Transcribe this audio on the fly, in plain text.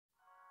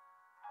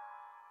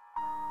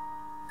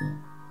Good.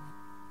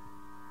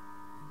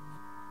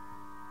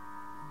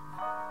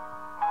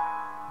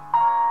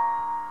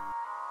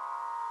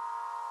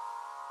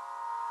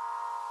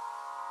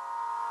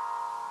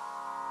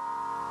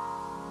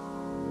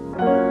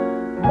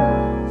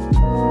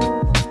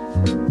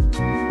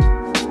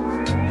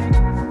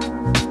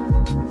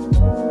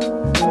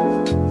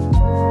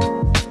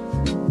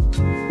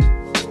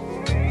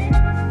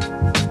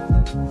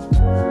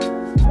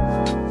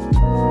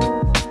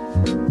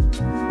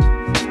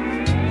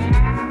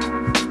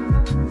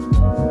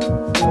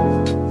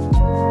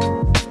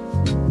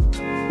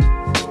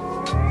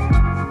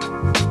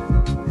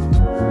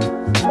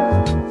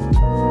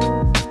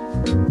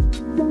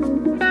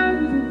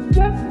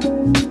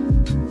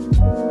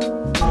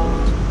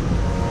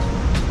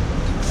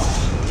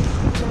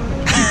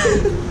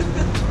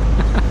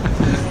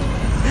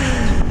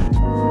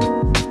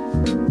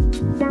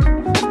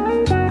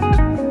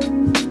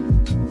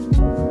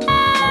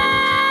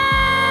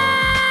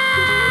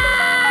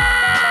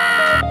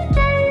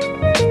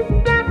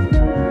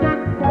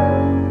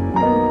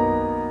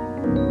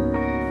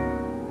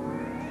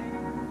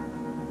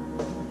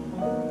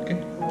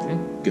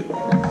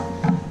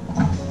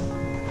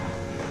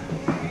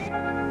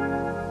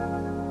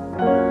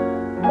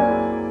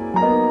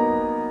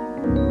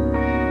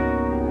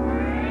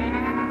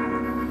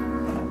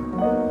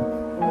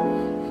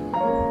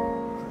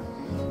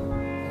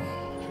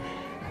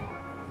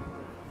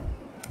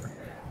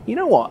 You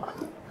know what?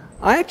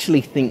 I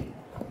actually think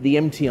the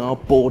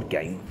MTR board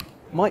game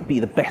might be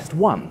the best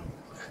one.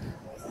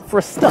 For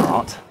a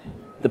start,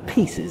 the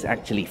pieces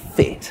actually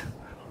fit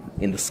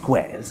in the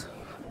squares.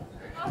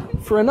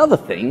 For another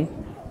thing,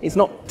 it's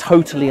not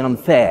totally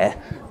unfair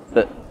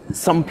that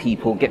some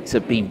people get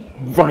to be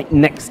right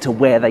next to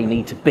where they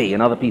need to be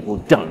and other people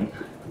don't.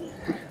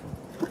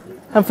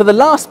 And for the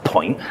last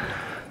point,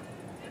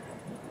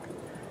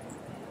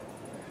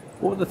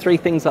 what are the three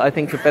things that I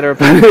think are better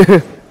about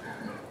it?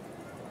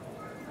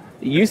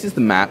 It uses the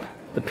map,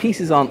 the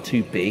pieces aren't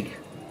too big,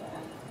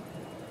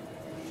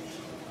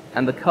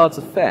 and the cards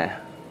are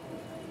fair.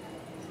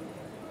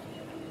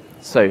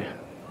 So,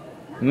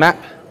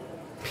 map,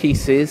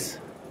 pieces,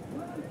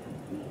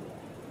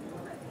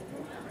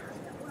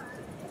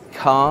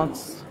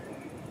 cards,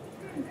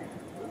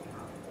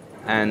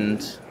 and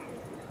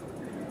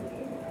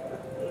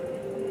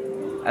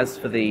as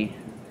for the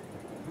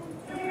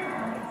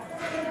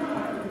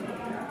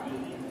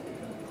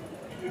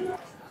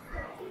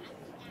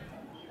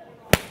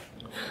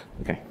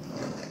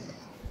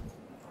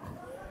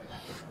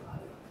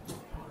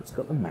it's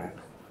got the map,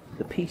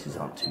 the pieces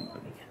aren't too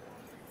big.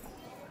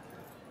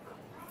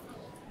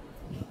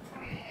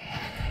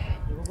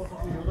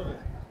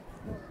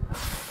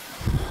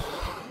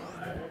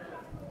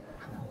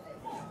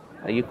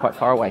 Are you quite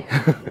far away?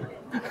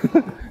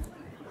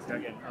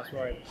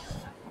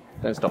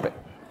 Don't stop it.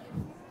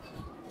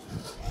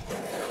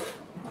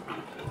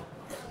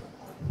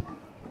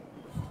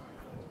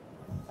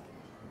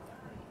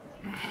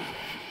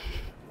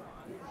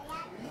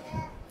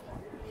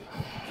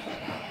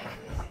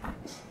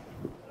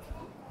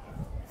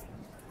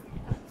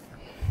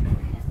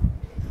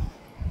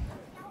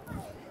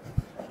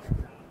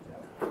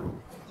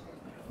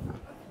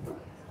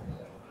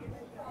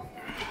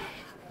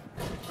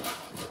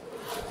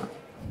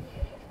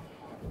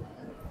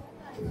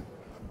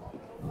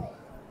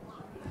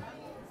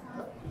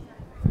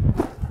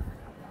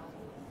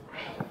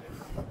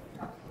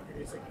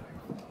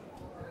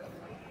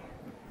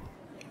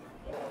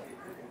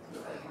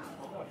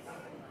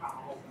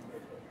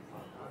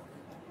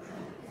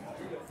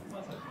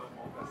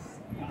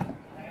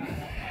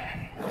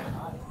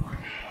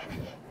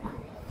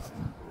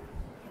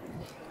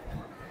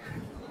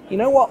 You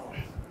know what?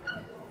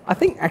 I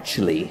think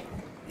actually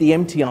the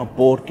MTR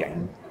board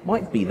game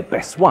might be the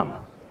best one.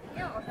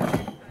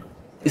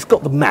 It's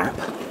got the map,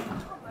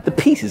 the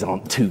pieces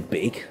aren't too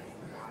big,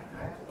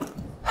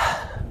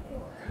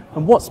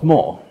 and what's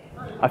more,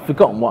 I've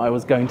forgotten what I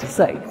was going to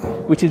say,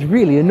 which is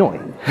really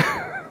annoying.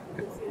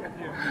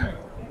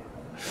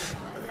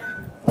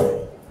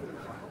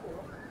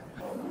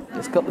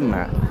 It's got the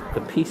map,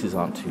 the pieces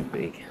aren't too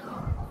big.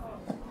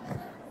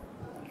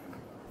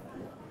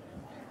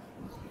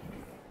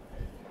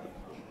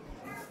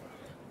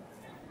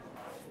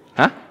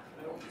 Huh?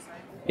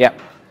 Yeah.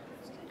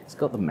 It's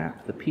got the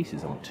map, the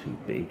pieces aren't too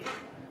big,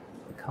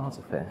 the cards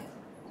are fair.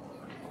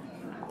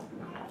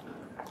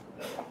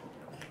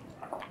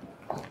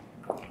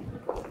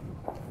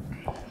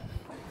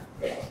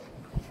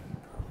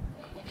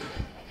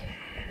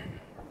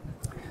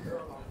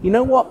 You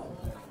know what?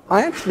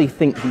 I actually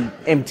think the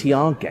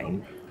MTR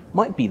game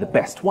might be the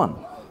best one.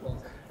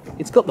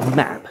 It's got the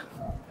map,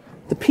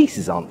 the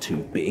pieces aren't too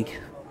big,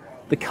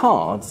 the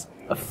cards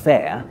are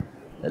fair,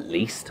 at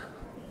least.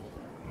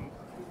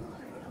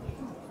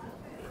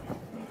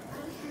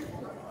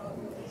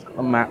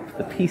 A map,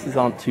 the pieces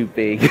aren't too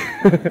big.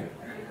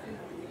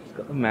 It's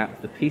got the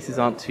map, the pieces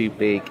aren't too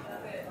big.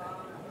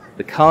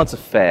 The cards are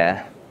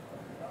fair.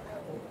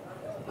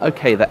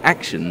 Okay, the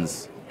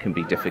actions can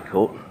be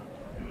difficult.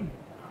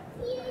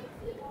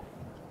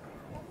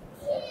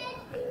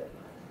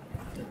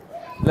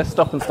 Let's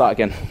stop and start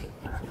again.